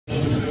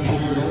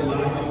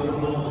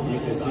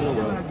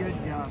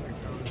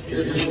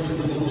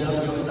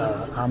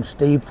I'm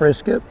Steve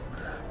Friskup,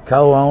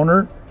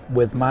 co-owner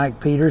with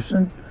Mike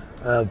Peterson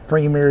of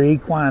Premier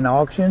Equine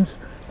Auctions,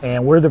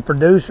 and we're the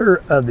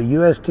producer of the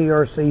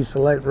USTRC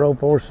Select Rope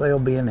Horse Sale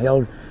being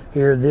held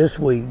here this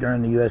week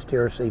during the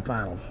USTRC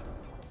Finals.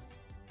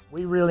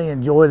 We really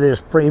enjoy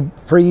this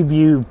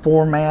preview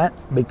format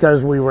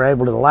because we were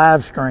able to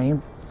live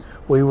stream.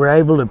 We were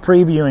able to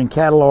preview and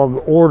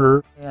catalog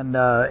order, and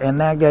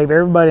that gave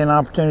everybody an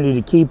opportunity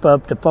to keep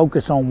up, to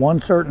focus on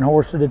one certain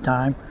horse at a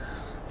time.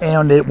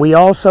 And we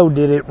also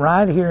did it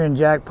right here in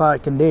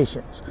jackpot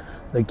conditions.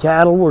 The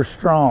cattle were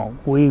strong.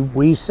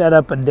 We set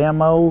up a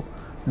demo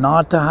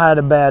not to hide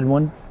a bad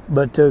one,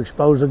 but to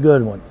expose a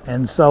good one.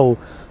 And so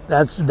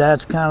that's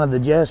kind of the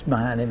gist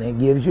behind it. It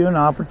gives you an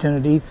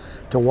opportunity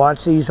to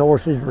watch these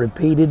horses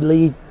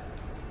repeatedly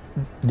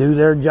do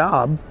their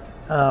job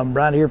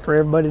right here for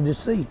everybody to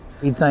see.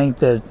 We think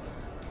that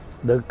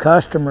the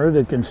customer,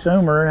 the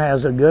consumer,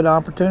 has a good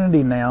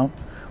opportunity now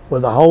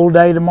with a whole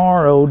day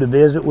tomorrow to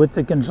visit with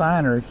the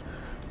consigners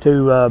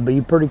to be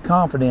pretty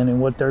confident in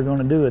what they're going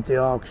to do at the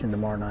auction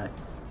tomorrow night.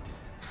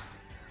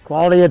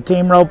 Quality of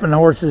team roping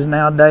horses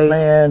nowadays,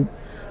 man,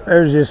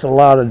 there's just a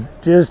lot of,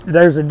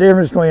 there's a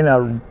difference between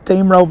a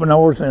team roping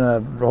horse and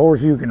a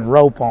horse you can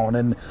rope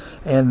on.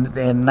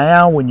 And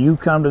now when you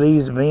come to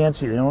these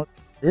events, you know,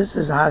 this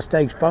is high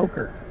stakes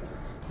poker.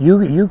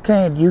 You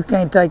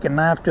can't take a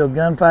knife to a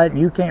gunfight, and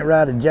you can't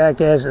ride a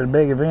jackass at a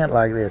big event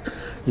like this.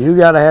 You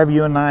got to have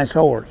you a nice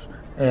horse.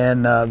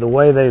 And the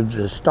way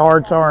the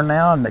starts are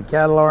now and the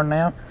cattle are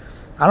now,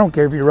 I don't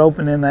care if you're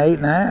roping in the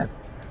 8.5.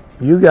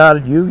 You got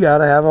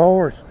to have a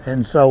horse.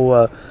 And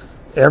so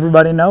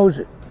everybody knows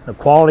it. The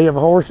quality of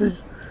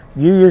horses.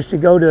 You used to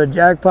go to a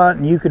jackpot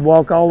and you could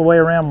walk all the way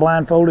around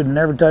blindfolded and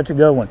never touch a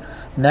good one.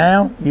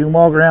 Now you can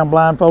walk around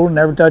blindfolded and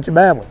never touch a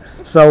bad one.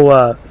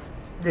 So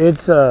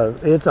it's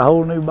a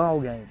whole new ball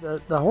game.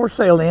 The horse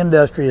sale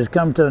industry has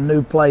come to a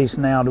new place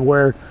now to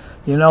where,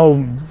 you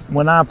know,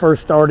 when I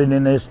first started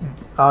in this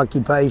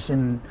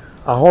occupation,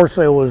 a horse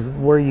sale was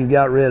where you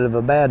got rid of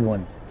a bad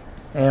one,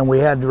 and we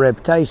had the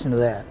reputation of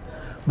that.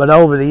 But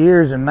over the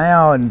years and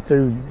now and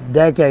through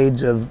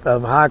decades of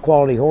high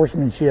quality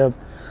horsemanship,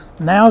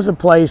 now's a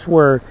place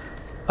where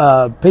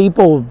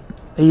people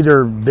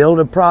either build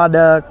a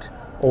product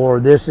or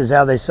this is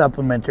how they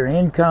supplement their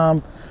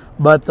income.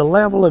 But the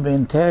level of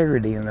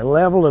integrity and the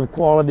level of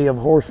quality of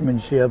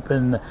horsemanship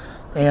and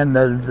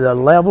the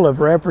level of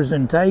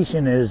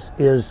representation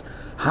is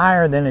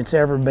higher than it's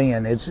ever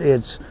been.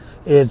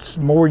 It's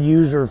more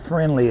user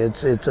friendly.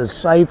 It's a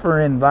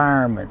safer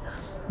environment.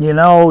 You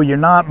know, you're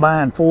not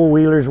buying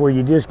four-wheelers where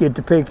you just get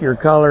to pick your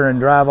color and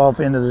drive off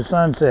into the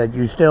sunset.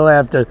 You still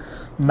have to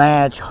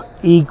match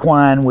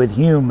equine with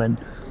human,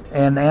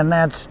 and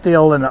that's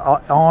still an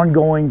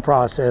ongoing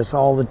process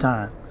all the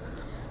time.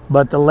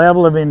 But the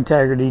level of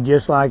integrity,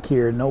 just like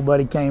here,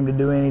 nobody came to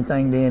do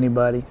anything to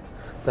anybody.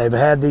 They've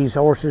had these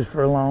horses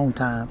for a long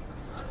time.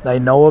 They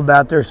know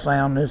about their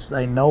soundness.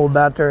 They know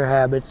about their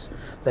habits.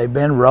 They've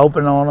been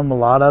roping on them. A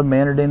lot of them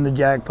entered in the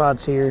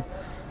jackpots here.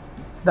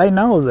 They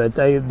know that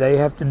they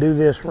have to do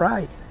this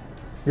right.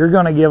 You're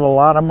going to give a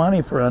lot of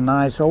money for a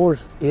nice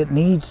horse. It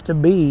needs to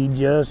be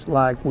just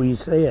like we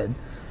said.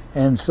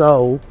 And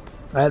so,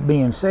 that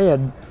being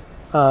said,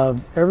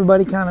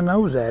 everybody kind of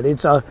knows that.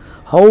 It's a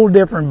whole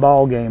different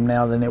ball game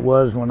now than it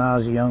was when I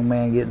was a young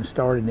man getting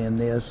started in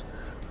this.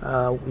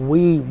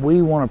 We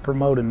want to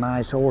promote a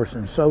nice horse,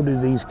 and so do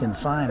these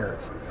consigners.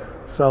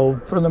 So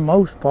for the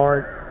most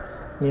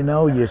part, you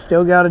know, you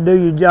still got to do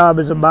your job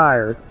as a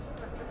buyer,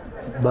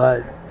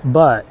 but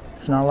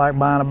it's not like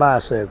buying a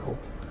bicycle.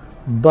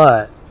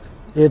 But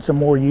it's a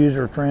more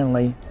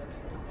user-friendly,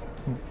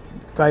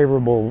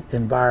 favorable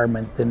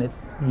environment than it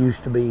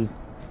used to be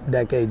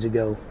decades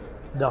ago.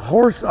 The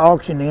horse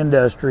auction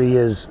industry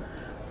is,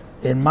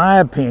 in my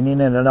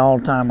opinion, at an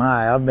all-time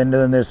high. I've been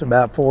doing this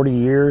about 40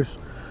 years.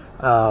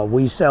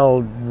 We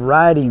sell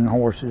riding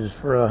horses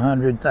for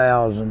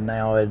 $100,000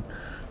 now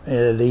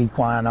at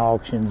equine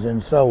auctions,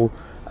 and so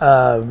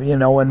you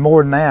know, and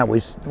more than that,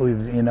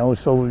 we've you know,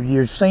 so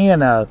you're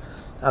seeing a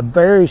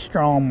very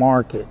strong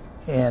market,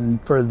 and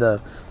for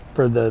the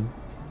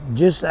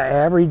just the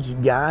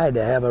average guy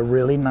to have a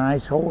really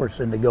nice horse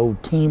and to go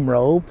team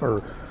rope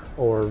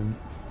or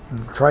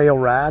trail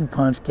ride,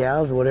 punch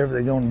cows, whatever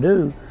they're going to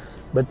do,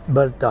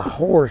 but the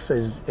horse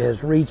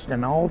has reached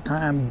an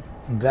all-time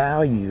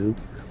value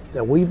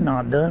that we've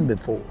not done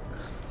before.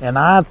 And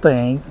I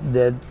think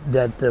that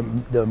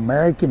the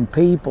American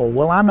people,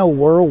 well, I know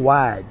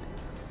worldwide,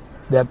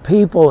 that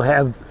people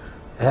have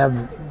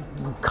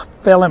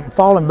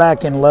fallen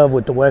back in love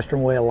with the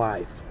Western way of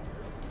life.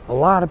 A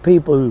lot of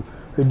people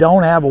who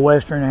don't have a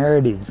Western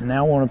heritage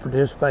now want to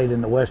participate in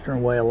the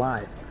Western way of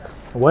life.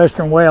 The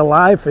Western way of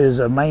life is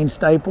a main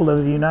staple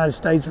of the United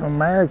States of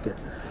America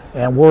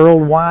and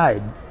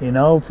worldwide. You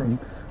know, from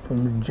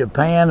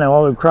Japan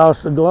all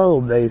across the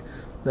globe, they've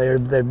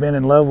been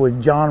in love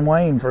with John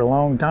Wayne for a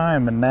long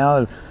time, and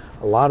now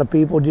a lot of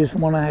people just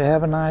want to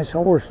have a nice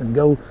horse and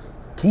go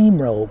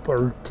team rope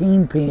or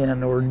team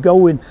pin or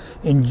go and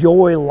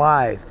enjoy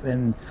life.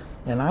 And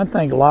And I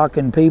think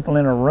locking people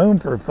in a room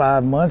for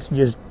 5 months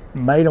just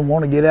made them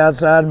want to get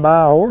outside and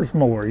buy a horse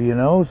more, you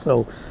know.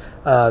 So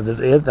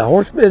the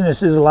horse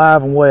business is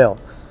alive and well.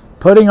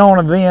 Putting on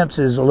events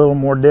is a little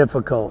more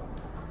difficult.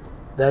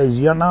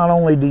 Not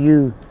only do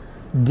you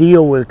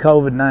deal with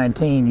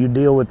COVID-19, you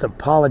deal with the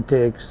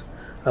politics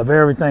of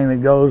everything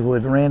that goes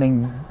with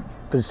renting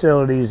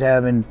facilities,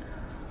 having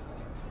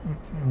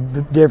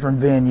different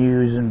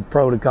venues and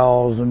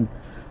protocols and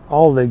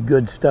all the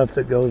good stuff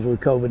that goes with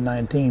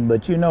COVID-19.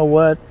 But you know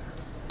what?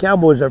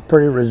 Cowboys are a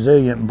pretty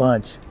resilient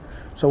bunch.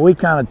 So we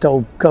kind of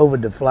told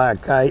COVID to fly a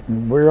kite,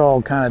 and we're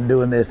all kind of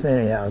doing this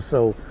anyhow.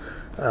 So,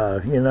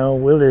 you know,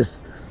 we'll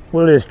just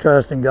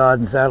trust in God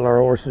and saddle our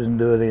horses and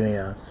do it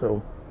anyhow.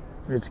 So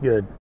it's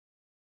good.